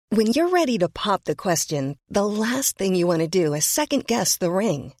When you're ready to pop the question, the last thing you want to do is second-guess the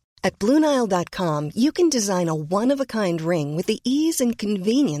ring. At BlueNile.com, you can design a one-of-a-kind ring with the ease and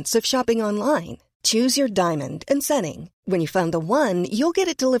convenience of shopping online. Choose your diamond and setting. When you find the one, you'll get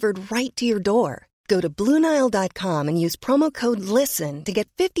it delivered right to your door. Go to BlueNile.com and use promo code LISTEN to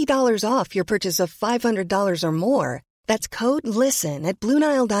get $50 off your purchase of $500 or more. That's code LISTEN at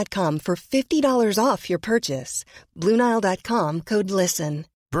BlueNile.com for $50 off your purchase. BlueNile.com, code LISTEN.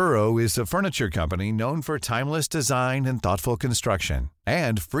 Burrow is a furniture company known for timeless design and thoughtful construction,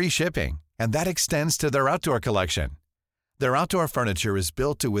 and free shipping, and that extends to their outdoor collection. Their outdoor furniture is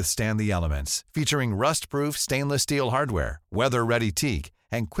built to withstand the elements, featuring rust-proof stainless steel hardware, weather-ready teak,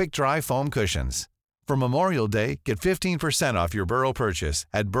 and quick-dry foam cushions. For Memorial Day, get 15% off your Burrow purchase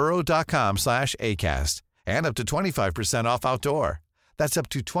at burrow.com/ACAST and up to 25% off outdoor. That's up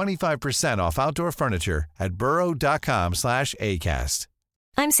to 25% off outdoor furniture at burrow.com/ACAST.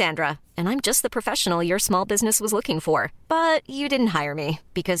 I'm Sandra, and I'm just the professional your small business was looking for. But you didn't hire me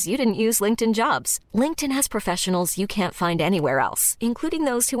because you didn't use LinkedIn Jobs. LinkedIn has professionals you can't find anywhere else, including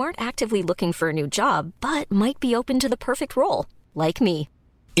those who aren't actively looking for a new job, but might be open to the perfect role, like me.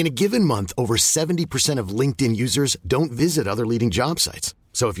 In a given month, over 70% of LinkedIn users don't visit other leading job sites.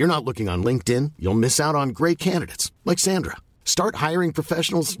 So if you're not looking on LinkedIn, you'll miss out on great candidates like Sandra. Start hiring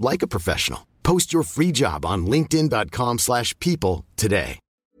professionals like a professional. Post your free job on linkedin.com/people today.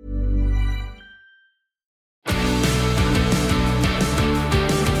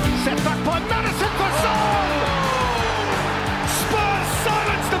 Set back by Madison for Son! Spurs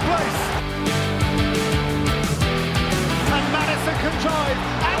silence the place! And Madison can drive,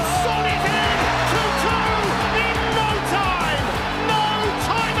 and Son is in! 2-2 in no time! No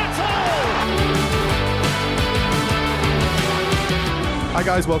time at all! Hi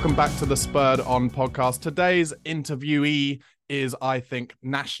guys, welcome back to the Spurred On podcast. Today's interviewee is, I think,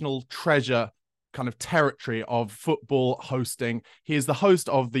 national treasure kind of territory of football hosting. He is the host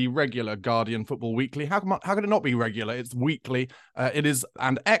of the regular Guardian Football Weekly. How could it not be regular? It's weekly. It is,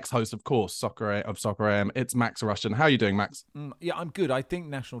 and ex-host, of course, Soccer AM. It's Max Rushden. How are you doing, Max? Yeah, I'm good. I think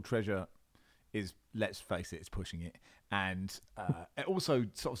national treasure is, let's face it, it's pushing it. And it also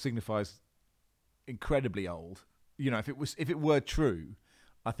sort of signifies incredibly old. You know, if it were true,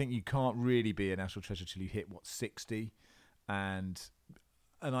 I think you can't really be a national treasure till you hit 60, and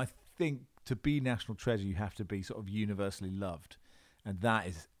I think to be national treasure you have to be sort of universally loved, and that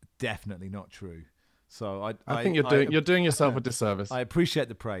is definitely not true. So I think you're doing yourself a disservice. I appreciate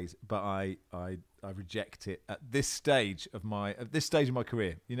the praise, but I reject it at this stage of my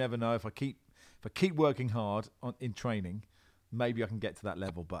career. You never know. If I keep working hard in training, maybe I can get to that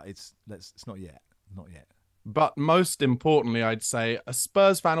level. But it's not yet. But most importantly, I'd say a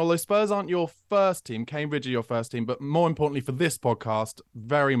Spurs fan, although Spurs aren't your first team, Cambridge are your first team, but more importantly for this podcast,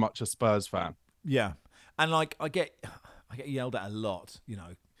 very much a Spurs fan. Yeah. And like I get yelled at a lot, you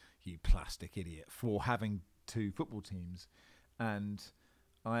know, you plastic idiot, for having two football teams. And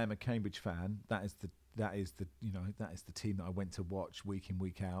I am a Cambridge fan. That is the team that I went to watch week in,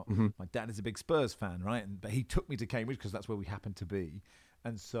 week out. Mm-hmm. My dad is a big Spurs fan, right? But he took me to Cambridge because that's where we happened to be.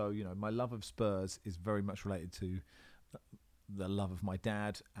 And so, you know, my love of Spurs is very much related to the love of my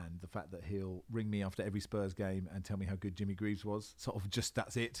dad and the fact that he'll ring me after every Spurs game and tell me how good Jimmy Greaves was. Sort of just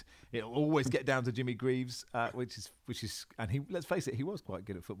that's it. It'll always get down to Jimmy Greaves, which is, and he, let's face it, he was quite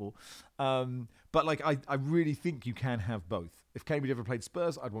good at football. But like, I really think you can have both. If Cambridge ever played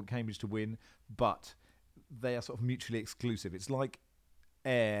Spurs, I'd want Cambridge to win, but they are sort of mutually exclusive. It's like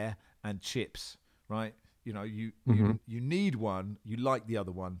air and chips, right? You know, you need one, you like the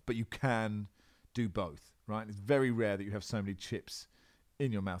other one, but you can do both, right? It's very rare that you have so many chips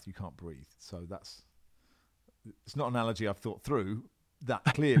in your mouth you can't breathe. So it's not an analogy I've thought through that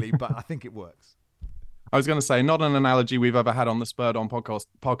clearly, but I think it works. I was going to say, not an analogy we've ever had on the Spurred On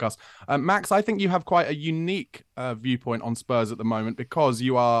podcast. Max, I think you have quite a unique viewpoint on Spurs at the moment because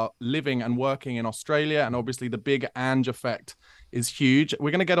you are living and working in Australia, and obviously the big Ange effect is huge.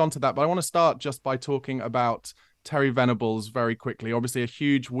 We're going to get onto that, but I want to start just by talking about Terry Venables very quickly. Obviously a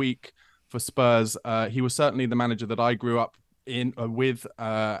huge week for Spurs. He was certainly the manager that I grew up in with,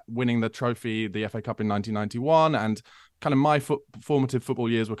 winning the trophy, the FA Cup in 1991, and kind of my formative football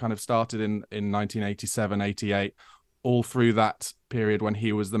years were kind of started in 1987, 88, all through that period when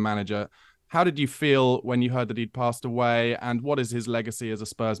he was the manager. How did you feel when you heard that he'd passed away, and what is his legacy as a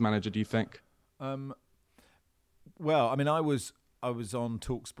Spurs manager, do you think? Well, I mean, I was on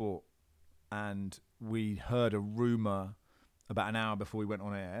TalkSport, and we heard a rumour about an hour before we went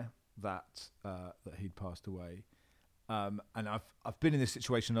on air that he'd passed away. And I've been in this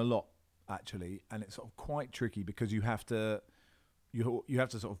situation a lot, actually, and it's sort of quite tricky because you have to you have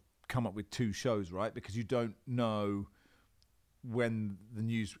to sort of come up with two shows, right? Because you don't know when the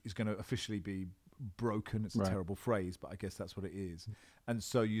news is going to officially be broken. It's a terrible phrase, but I guess that's what it is. And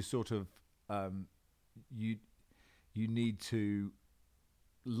so you sort of you need to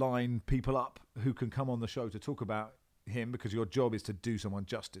line people up who can come on the show to talk about him, because your job is to do someone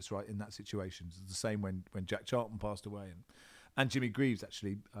justice, right, in that situation. It's the same when Jack Charlton passed away and Jimmy Greaves,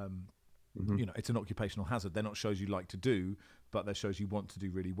 actually. You know, it's an occupational hazard. They're not shows you like to do, but they're shows you want to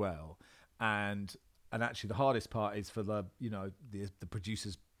do really well. And actually the hardest part is for the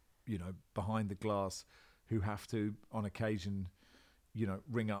producers, you know, behind the glass, who have to on occasion, you know,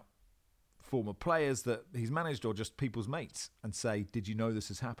 ring up former players that he's managed or just people's mates and say, did you know this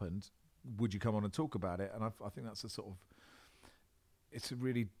has happened? Would you come on and talk about it? And I think that's it's a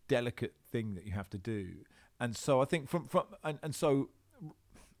really delicate thing that you have to do. And so I think so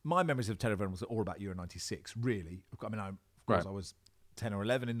my memories of Terry Venables are all about Euro 96, really. I mean, of course I was 10 or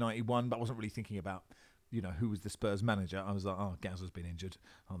 11 in 91, but I wasn't really thinking about, you know, who was the Spurs manager. I was like, oh, Gazza's been injured.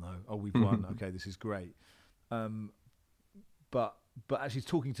 Oh no, oh, we've won. Okay, this is great. But actually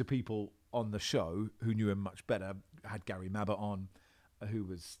talking to people on the show who knew him much better, had Gary Mabbutt on, who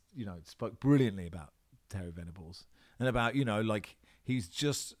was, you know, spoke brilliantly about Terry Venables and about, you know, like he's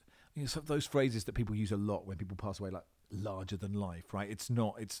just, you know, some of those phrases that people use a lot when people pass away, like larger than life, right? It's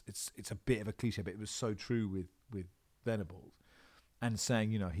not, it's a bit of a cliche, but it was so true with Venables. And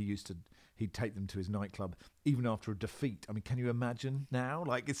saying, you know, he'd take them to his nightclub even after a defeat. I mean, can you imagine now?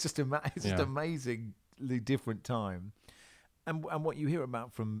 Like, it's just amazingly different time. And what you hear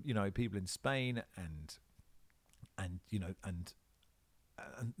about from, you know, people in Spain and you know, and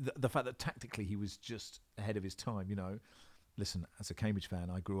the fact that tactically he was just ahead of his time, you know. Listen, as a Cambridge fan,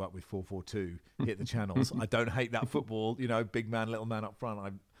 I grew up with 4-4-2, hit the channels. I don't hate that football, you know, big man, little man up front.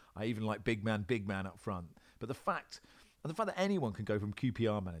 I even like big man up front. But the fact that anyone can go from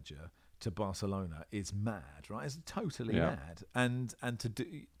QPR manager to Barcelona is mad, right? It's totally mad. And to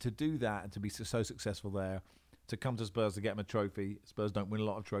do that and to be so successful there, to come to Spurs to get them a trophy. Spurs don't win a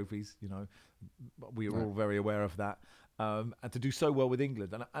lot of trophies, you know. We are all very aware of that. And to do so well with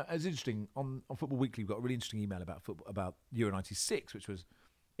England. And it's interesting, on Football Weekly, we got a really interesting email about Euro 96, which was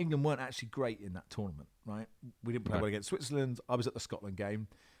England weren't actually great in that tournament, right? We didn't play well against Switzerland. I was at the Scotland game,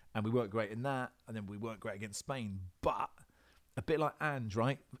 and we weren't great in that. And then we weren't great against Spain. But a bit like Ange,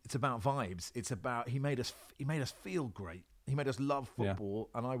 right? It's about vibes. It's about, he made us feel great. He made us love football.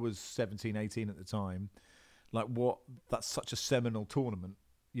 And I was 17, 18 at the time. Like, that's such a seminal tournament,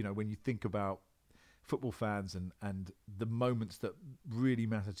 you know, when you think about football fans and the moments that really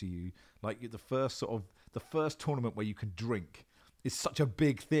matter to you. Like the first tournament where you can drink is such a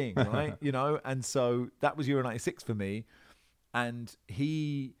big thing, right? You know, and so that was Euro 96 for me. And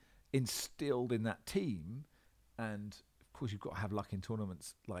he instilled in that team, and of course you've got to have luck in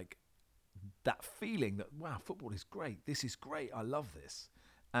tournaments, like that feeling that, wow, football is great. This is great. I love this.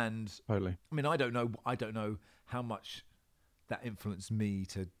 And totally. I mean, I don't know how much that influenced me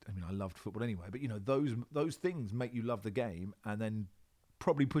I loved football anyway, but you know, those things make you love the game and then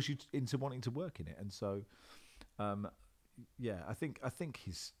probably push you into wanting to work in it. And so, I think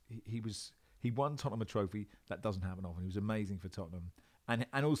he won Tottenham a trophy. That doesn't happen often. He was amazing for Tottenham.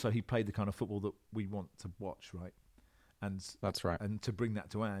 And also he played the kind of football that we want to watch, right? And that's right. And to bring that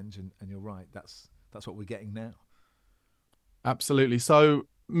to Ange, and you're right, that's what we're getting now. Absolutely. So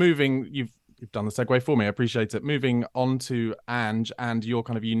moving, you've done the segue for me. I appreciate it. Moving on to Ange and your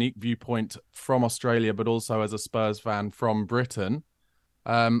kind of unique viewpoint from Australia, but also as a Spurs fan from Britain.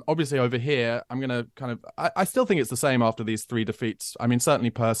 Obviously over here, I'm going to kind of, I still think it's the same after these 3 defeats. I mean, certainly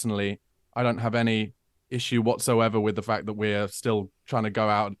personally, I don't have any issue whatsoever with the fact that we're still trying to go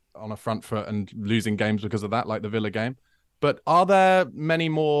out on a front foot and losing games because of that, like the Villa game. But are there many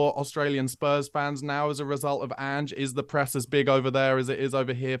more Australian Spurs fans now as a result of Ange? Is the press as big over there as it is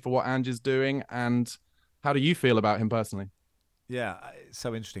over here for what Ange is doing? And how do you feel about him personally? Yeah, it's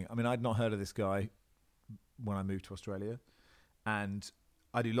so interesting. I mean, I'd not heard of this guy when I moved to Australia. And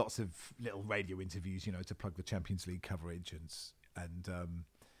I do lots of little radio interviews, you know, to plug the Champions League coverage. And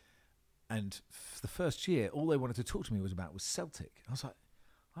for the first year, all they wanted to talk to me was Celtic. I was like,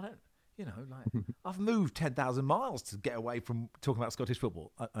 I don't... You know, like I've moved 10,000 miles to get away from talking about Scottish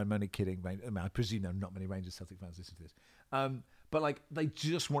football. I'm only kidding. I mean, I presume there are not many Rangers Celtic fans listening to this. But like, they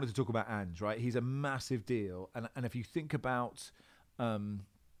just wanted to talk about Ange, right? He's a massive deal. And if you think about,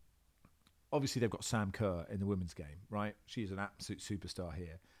 obviously they've got Sam Kerr in the women's game, right? She's an absolute superstar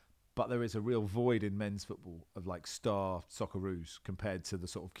here. But there is a real void in men's football of like star Socceroos compared to the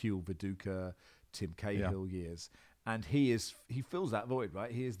sort of Kuehl Viduka, Tim Cahill years. And he fills that void,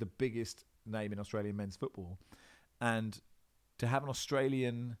 right? He is the biggest name in Australian men's football. And to have an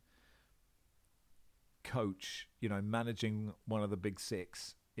Australian coach, managing one of the big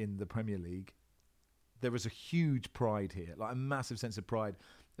six in the Premier League, there is a huge pride here, like a massive sense of pride.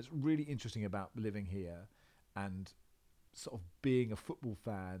 It's really interesting about living here and sort of being a football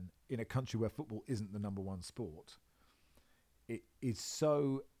fan in a country where football isn't the number one sport. It is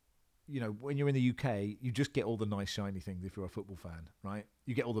so, when you're in the UK, you just get all the nice shiny things if you're a football fan, right?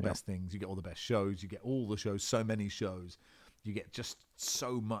 You get all the best things, you get all the best shows, you get all the shows, so many shows, you get just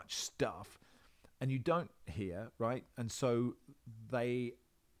so much stuff, and you don't here, right? And so they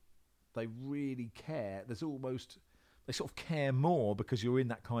really care. They sort of care more because you're in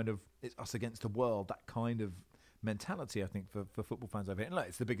that kind of, it's us against the world, that kind of mentality, I think, for football fans over here. And look,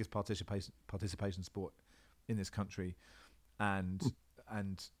 it's the biggest participation sport in this country, and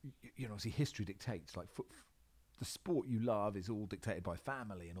obviously history dictates, like the sport you love is all dictated by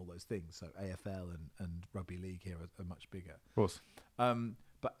family and all those things. So AFL and rugby league here are much bigger, of course.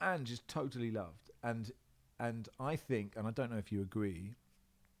 But Ange is totally loved, and I think, and I don't know if you agree,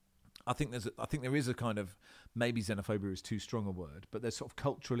 I think there is a kind of, maybe xenophobia is too strong a word, but there's sort of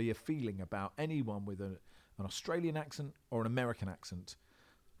culturally a feeling about anyone with an Australian accent or an American accent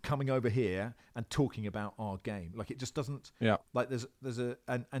coming over here and talking about our game. Like, it just doesn't. Yeah. Like there's a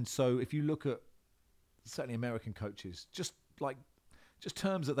and so if you look at certainly American coaches, just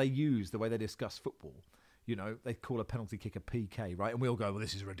terms that they use, the way they discuss football, they call a penalty kick a PK, right? And we all go, well,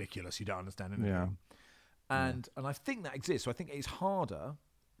 this is ridiculous. You don't understand anything. Yeah. And I think that exists. So I think it's harder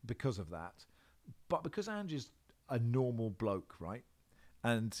because of that, but because Ange is a normal bloke, right?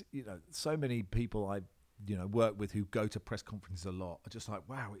 And so many people I work with who go to press conferences a lot are just like,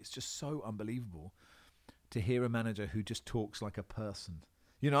 wow, it's just so unbelievable to hear a manager who just talks like a person.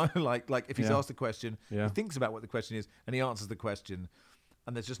 Like if he's asked a question, he thinks about what the question is and he answers the question,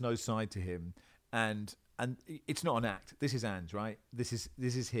 and there's just no side to him. And it's not an act. This is Ange, right? This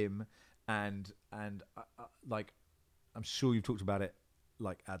is him, and like, I'm sure you've talked about it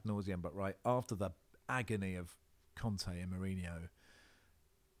like ad nauseum, but right after the agony of Conte and Mourinho,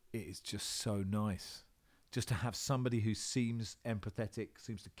 it is just so nice just to have somebody who seems empathetic,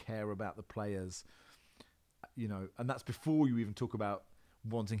 seems to care about the players, and that's before you even talk about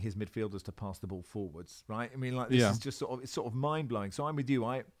wanting his midfielders to pass the ball forwards, right? I mean, like, this is just it's sort of mind blowing. So I'm with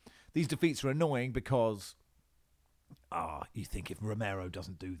you. These defeats are annoying because, you think if Romero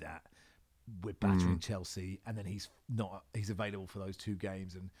doesn't do that, we're battering Chelsea, and then he's available for those two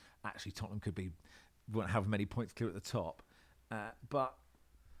games, and actually Tottenham won't have many points clear at the top. But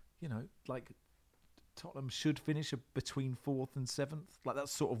like, Tottenham should finish between 4th and 7th. Like,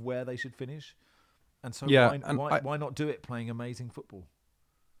 that's sort of where they should finish. And so why not do it playing amazing football?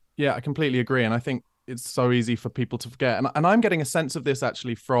 Yeah, I completely agree. And I think it's so easy for people to forget. And I'm getting a sense of this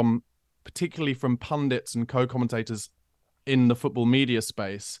actually particularly from pundits and co-commentators in the football media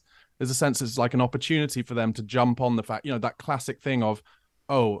space. There's a sense it's like an opportunity for them to jump on the fact, that classic thing of,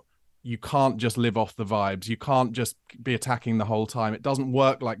 you can't just live off the vibes. You can't just be attacking the whole time. It doesn't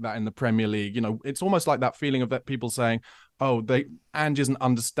work like that in the Premier League. It's almost like that feeling of that people saying, Ange isn't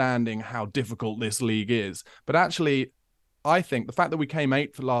understanding how difficult this league is. But actually, I think the fact that we came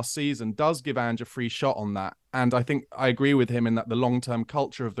 8th for last season does give Ange a free shot on that. And I think I agree with him in that the long-term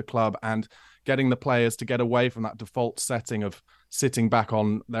culture of the club and getting the players to get away from that default setting of sitting back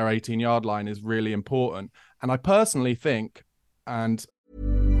on their 18-yard line is really important. And I personally think,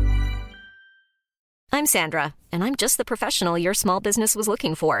 I'm Sandra, and I'm just the professional your small business was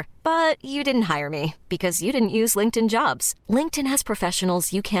looking for. But you didn't hire me because you didn't use LinkedIn Jobs. LinkedIn has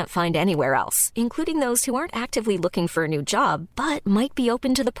professionals you can't find anywhere else, including those who aren't actively looking for a new job, but might be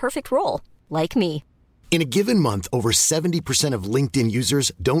open to the perfect role, like me. In a given month, over 70% of LinkedIn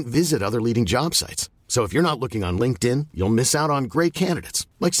users don't visit other leading job sites. So if you're not looking on LinkedIn, you'll miss out on great candidates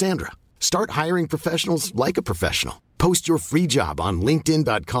like Sandra. Start hiring professionals like a professional. Post your free job on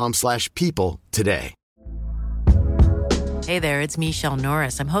linkedin.com/people today. Hey there, it's Michelle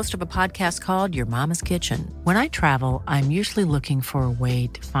Norris. I'm host of a podcast called Your Mama's Kitchen. When I travel, I'm usually looking for a way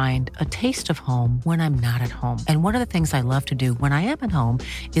to find a taste of home when I'm not at home. And one of the things I love to do when I am at home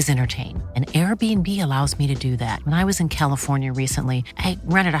is entertain. And Airbnb allows me to do that. When I was in California recently, I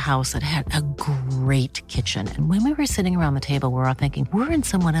rented a house that had a great kitchen. And when we were sitting around the table, we were all thinking, we're in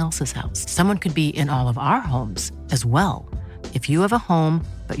someone else's house. Someone could be in all of our homes as well. If you have a home,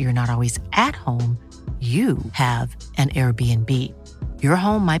 but you're not always at home, you have an Airbnb. Your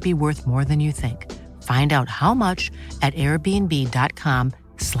home might be worth more than you think. Find out how much at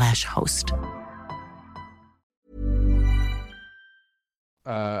airbnb.com/host.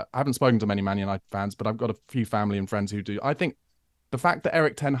 I haven't spoken to many Man United fans, but I've got a few family and friends who do. I think the fact that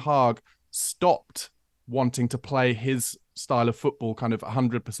Erik ten Hag stopped wanting to play his style of football kind of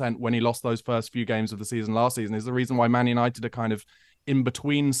 100% when he lost those first few games of the season last season is the reason why Man United are kind of in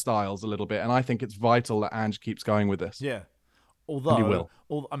between styles a little bit. And I think it's vital that Ange keeps going with this. Yeah. And he will.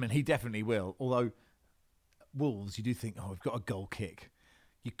 I mean, he definitely will. Although Wolves, you do think, we've got a goal kick.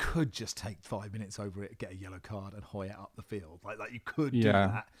 You could just take 5 minutes over it, get a yellow card, and hoy it up the field. Like you could do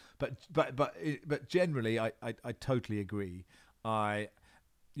that. But generally, I totally agree. And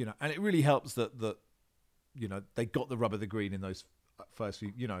it really helps that they got the rub of the green in those first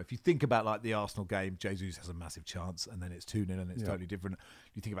few. If you think about like the Arsenal game, Jesus has a massive chance, and then it's 2-0, and it's totally different.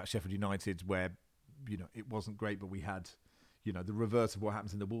 You think about Sheffield United, where it wasn't great, but we had the reverse of what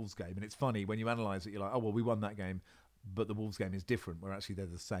happens in the Wolves game. And it's funny when you analyse it, you're like, oh well, we won that game, but the Wolves game is different, where actually they're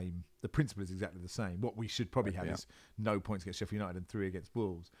the same. The principle is exactly the same. What we should probably have is no points against Sheffield United and 3 against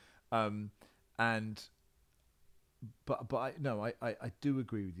Wolves. But I do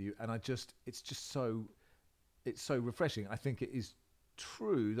agree with you, and it's so refreshing. I think it is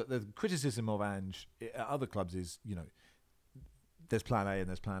true that the criticism of Ange at other clubs is there's plan A and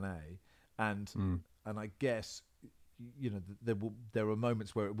there's plan A, and I guess there are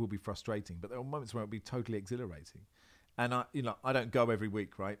moments where it will be frustrating, but there are moments where it'll be totally exhilarating. And I don't go every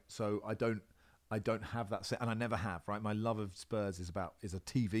week, right? So I don't have that set, and I never have, right? My love of Spurs is a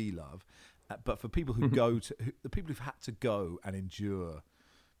TV love, but for people who the people who've had to go and endure,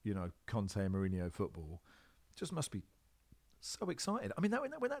 Conte and Mourinho football, just must be so excited. I mean,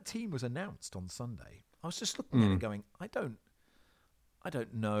 when that team was announced on Sunday, I was just looking at it going, I don't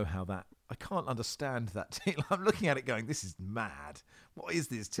know how that. I can't understand that team. I'm looking at it going, this is mad. What is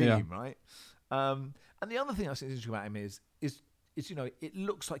this team, right? And the other thing I think is interesting about him is it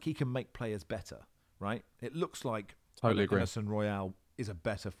looks like he can make players better, right? It looks like Emerson Royale is a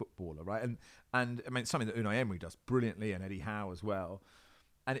better footballer, right? And I mean, it's something that Unai Emery does brilliantly, and Eddie Howe as well.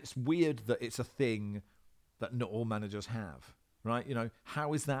 And it's weird that it's a thing that not all managers have, right?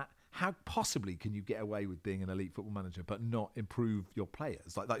 How is that? How possibly can you get away with being an elite football manager but not improve your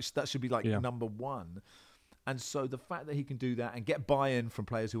players? Like that should be number one. And so the fact that he can do that and get buy-in from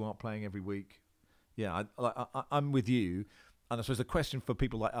players who aren't playing every week, I'm with you. And I suppose the question for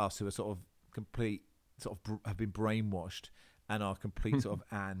people like us who are have been brainwashed and are complete sort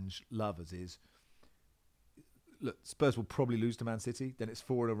of Ange lovers is, look, Spurs will probably lose to Man City. Then it's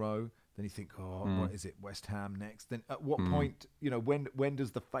 4 in a row. Then you think, what is it? West Ham next. Then at what point, when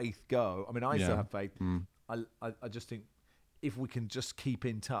does the faith go? I mean, I still have faith. I just think if we can just keep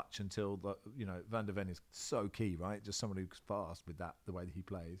in touch until Van der Ven is so key, right? Just someone who's fast with the way that he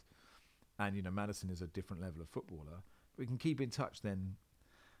plays, and Maddison is a different level of footballer. If we can keep in touch, then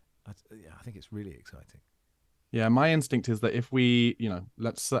I think it's really exciting. Yeah, my instinct is that if we,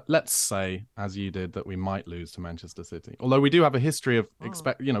 let's say, as you did, that we might lose to Manchester City. Although we do have a history of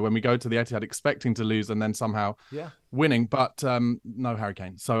when we go to the Etihad expecting to lose and then somehow winning, but no Harry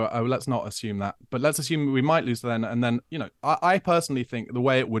Kane. So let's not assume that. But let's assume we might lose to them. And then, I personally think the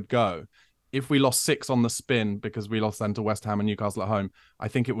way it would go, if we lost 6 on the spin because we lost then to West Ham and Newcastle at home, I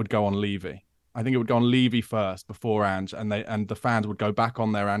think it would go on Levy. I think it would go on Levy first before Ange, and the fans would go back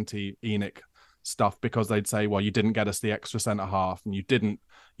on their anti-ENIC stuff because they'd say, well, you didn't get us the extra centre half and you didn't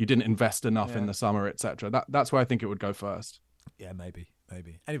invest enough in the summer, etc. That's where I think it would go first. Yeah, maybe.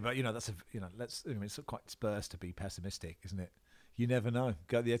 Anyway, it's quite Spurs to be pessimistic, isn't it? You never know.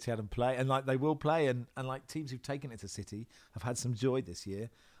 Go to the Etihad and play, and they will play, and teams who've taken it to City have had some joy this year.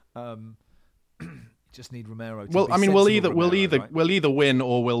 Just need Romero. We'll either win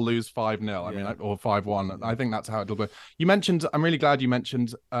or we'll lose 5-0. Or 5-1. I think that's how it'll be. I'm really glad you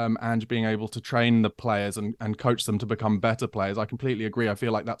mentioned Ange being able to train the players and coach them to become better players. I completely agree. I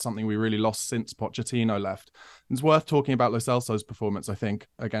feel like that's something we really lost since Pochettino left. It's worth talking about Lo Celso's performance, I think,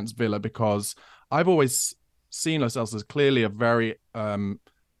 against Villa, because I've always seen Lo Celso as clearly a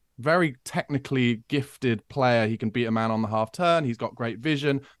very technically gifted player. He can beat a man on the half turn. He's got great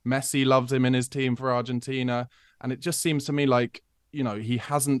vision. Messi loves him in his team for Argentina. And it just seems to me like, he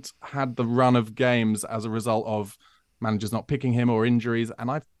hasn't had the run of games as a result of managers not picking him or injuries. And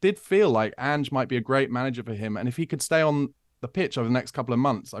I did feel like Ange might be a great manager for him. And if he could stay on the pitch over the next couple of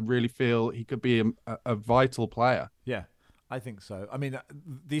months, I really feel he could be a vital player. Yeah, I think so. I mean,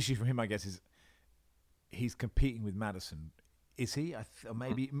 the issue for him, I guess, is he's competing with Maddison. Is he?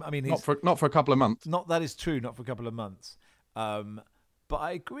 Maybe. I mean, not for a couple of months. That is true. Not for a couple of months. But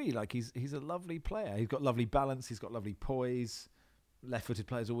I agree. Like he's a lovely player. He's got lovely balance. He's got lovely poise. Left-footed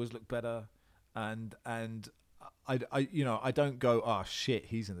players always look better. And I don't go, oh shit,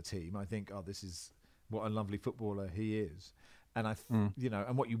 he's in the team. I think, oh, this is what a lovely footballer he is. And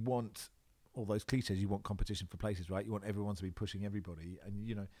and what you want, all those cliches. You want competition for places, right? You want everyone to be pushing everybody.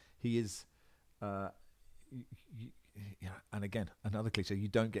 And he is. and again, another cliche, you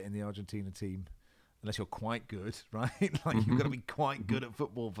don't get in the Argentina team unless you're quite good, right? Like you've got to be quite good at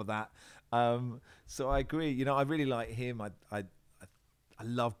football for that. So I agree. I really like him. I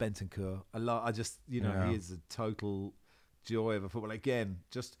love Bentancur. I just he is a total joy of a football. Again,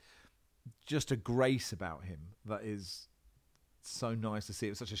 just a grace about him that is so nice to see. It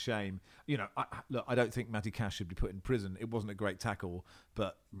was such a shame. I don't think Matty Cash should be put in prison. It wasn't a great tackle,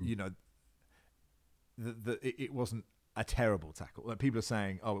 but it wasn't a terrible tackle. Like people are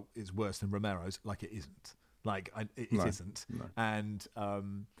saying, "Oh, it's worse than Romero's." Like it isn't. It isn't. No. And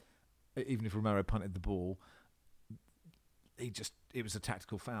even if Romero punted the ball, it was a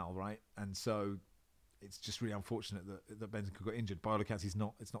tactical foul, right? And so it's just really unfortunate that Bentancur got injured. By all accounts, it's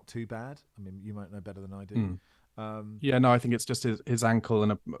not too bad. I mean, you might know better than I do. I think it's just his ankle,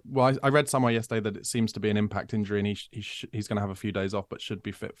 and I read somewhere yesterday that it seems to be an impact injury, and he's going to have a few days off, but should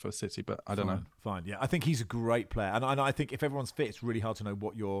be fit for City. But I don't know. Fine, yeah, I think he's a great player, and I think if everyone's fit, it's really hard to know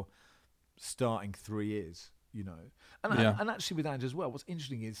what your starting three is, And actually with Ange as well, what's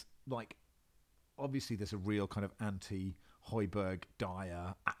interesting is obviously there's a real kind of anti-Højbjerg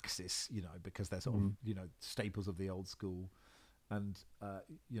Dyer axis, because they're sort of staples of the old school. And,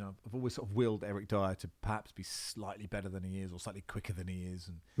 I've always sort of willed Eric Dyer to perhaps be slightly better than he is or slightly quicker than he is.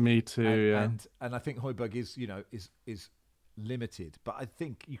 Me too, And I think Højbjerg is limited. But I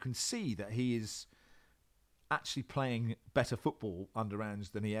think you can see that he is actually playing better football under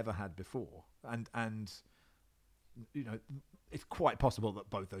Ange than he ever had before. And it's quite possible that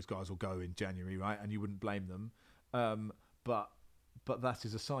both those guys will go in January, right? And you wouldn't blame them. But that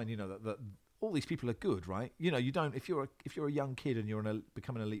is a sign, that all these people are good, right? You don't. If you're a young kid and you're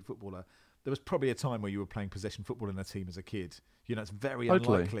becoming an elite footballer, there was probably a time where you were playing possession football in a team as a kid. It's very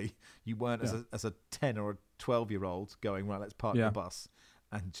unlikely you weren't as a 10 or a 12-year-old going, right, let's park the bus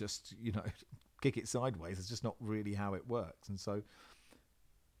and just kick it sideways. It's just not really how it works. And so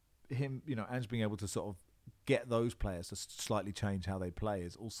him, Ange being able to sort of get those players to slightly change how they play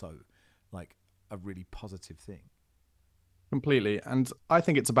is also a really positive thing. Completely. And I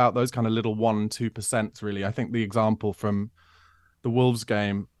think it's about those kind of little 1-2%, really. I think the example from the Wolves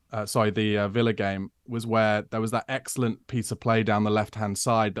game, the Villa game, was where there was that excellent piece of play down the left-hand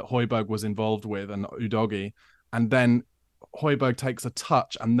side that Højbjerg was involved with and Udogi. And then Højbjerg takes a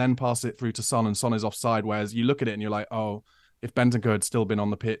touch and then passes it through to Son, and Son is offside. Whereas you look at it and you're like, oh, if Bentancur had still been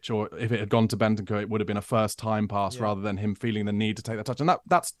on the pitch, or if it had gone to Bentancur, it would have been a first-time pass rather than him feeling the need to take that touch. And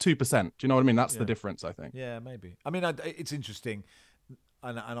that's 2%. Do you know what I mean? That's the difference, I think. Yeah, maybe. I mean, it's interesting,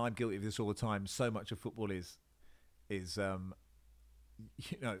 and I'm guilty of this all the time. So much of football is it's sort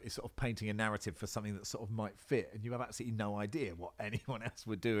of painting a narrative for something that sort of might fit, and you have absolutely no idea what anyone else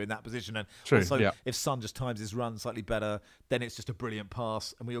would do in that position. And also, if Son just times his run slightly better, then it's just a brilliant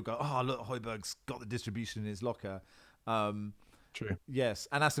pass, and we all go, "Oh, look, Højbjerg's got the distribution in his locker." True. Yes,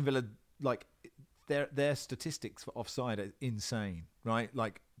 and Aston Villa, their statistics for offside are insane, right?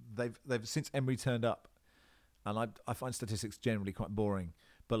 They've since Emery turned up, and I find statistics generally quite boring,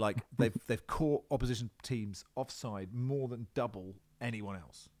 but they've caught opposition teams offside more than double anyone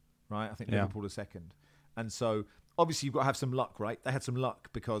else, right? I think Liverpool are second, and so obviously you've got to have some luck, right? They had some luck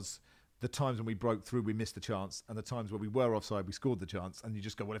because the times when we broke through, we missed the chance, and the times where we were offside, we scored the chance. And you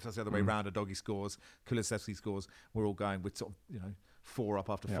just go, well, if that's the other way around, a doggy scores, Kulusevski scores, we're all going with sort of 4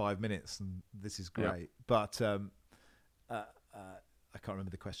 up after 5 minutes, and this is great. But I can't remember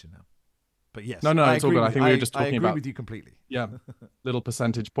the question now. But yes, no, it's all good. I think we were just talking about. I agree with you completely. Yeah, little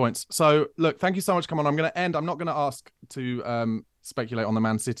percentage points. So look, thank you so much. Come on, I'm going to end. I'm not going to ask to speculate on the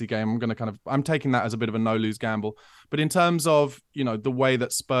Man City game. I'm taking that as a bit of a no-lose gamble. But in terms of the way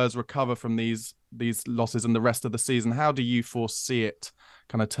that Spurs recover from these losses and the rest of the season, how do you foresee it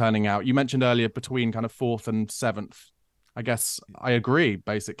kind of turning out? You mentioned earlier between kind of 4th and 7th. I guess I agree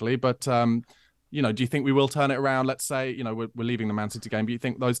basically, but. Do you think we will turn it around? Let's say, we're leaving the Man City game, but do you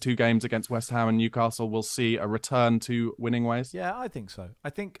think those 2 games against West Ham and Newcastle will see a return to winning ways? Yeah, I think so.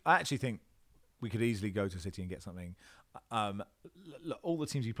 I actually think we could easily go to City and get something. All the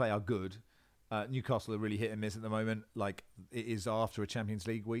teams you play are good. Newcastle are really hit and miss at the moment. It is after a Champions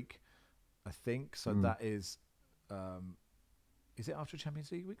League week, I think. So that is it after a Champions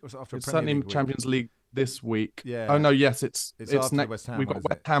League week or is it after a Premier League week? Certainly Champions League this week. Yeah. Oh no, yes, it's after West Ham. We've got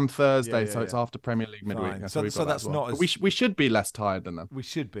West Ham Thursday, so it's after Premier League midweek. Yeah, so that's not. We should be less tired than them. We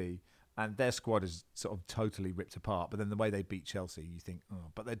should be, and their squad is sort of totally ripped apart. But then the way they beat Chelsea, you think,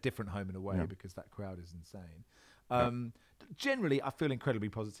 but they're different home and away because that crowd is insane. Generally, I feel incredibly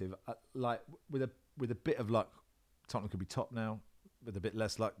positive. With a bit of luck, Tottenham could be top now. With a bit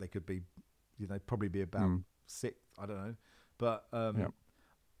less luck, they could be, probably be about 6th. I don't know, but.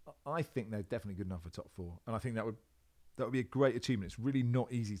 I think they're definitely good enough for top 4, and I think that would That would be a great achievement. It's really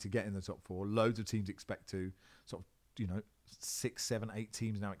not easy to get in the top 4. Loads of teams expect to, sort of, 6, 7, 8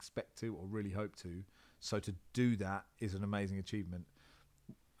 teams now expect to or really hope to. So to do that is an amazing achievement.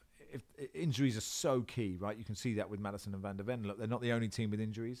 If injuries are so key, right? You can see that with Maddison and Van der Ven. Look, they're not the only team with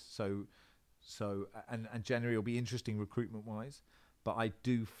injuries. So January will be interesting recruitment wise. But I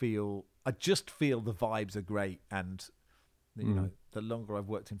just feel the vibes are great, and the longer I've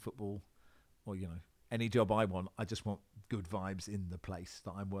worked in football, or any job I want, I just want good vibes in the place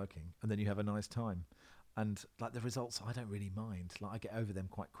that I'm working, and then you have a nice time. And like the results, I don't really mind. Like I get over them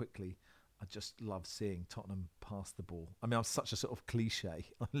quite quickly. I just love seeing Tottenham pass the ball. I mean, I'm such a sort of cliche.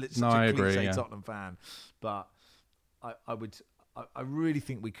 I'm literally a cliche Tottenham fan, but I really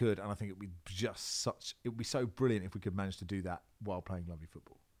think we could, and I think it would be so brilliant if we could manage to do that while playing lovely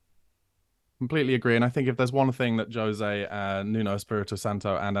football. Completely agree. And I think if there's one thing that Jose, Nuno Espirito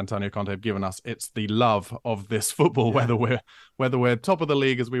Santo and Antonio Conte have given us, it's the love of this football, whether we're top of the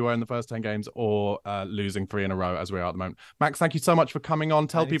league as we were in the first 10 games or losing 3 in a row as we are at the moment. Max, thank you so much for coming on.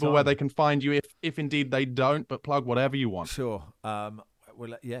 Tell people where they can find you if indeed they don't, but plug whatever you want. Sure. Well,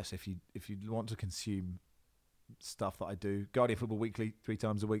 yes, if you want to consume stuff that I do, Guardian Football Weekly 3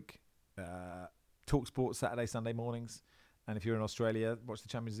 times a week, Talk Sports Saturday, Sunday mornings. And if you're in Australia, watch the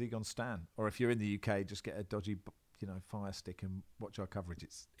Champions League on Stan. Or if you're in the UK, just get a dodgy, Fire Stick and watch our coverage.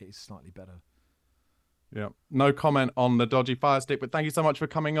 It is slightly better. Yeah, no comment on the dodgy Fire Stick, but thank you so much for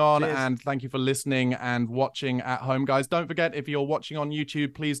coming on. Cheers. And thank you for listening and watching at home, guys. Don't forget, if you're watching on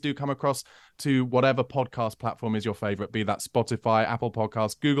YouTube, please do come across to whatever podcast platform is your favorite, be that Spotify, Apple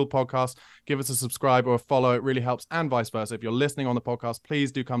Podcasts, Google Podcasts. Give us a subscribe or a follow. It really helps, and vice versa. If you're listening on the podcast,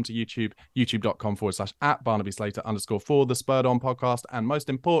 please do come to YouTube, youtube.com/@BarnabySlater_ for the Spurred On podcast. And most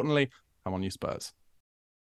importantly, come on, you Spurs.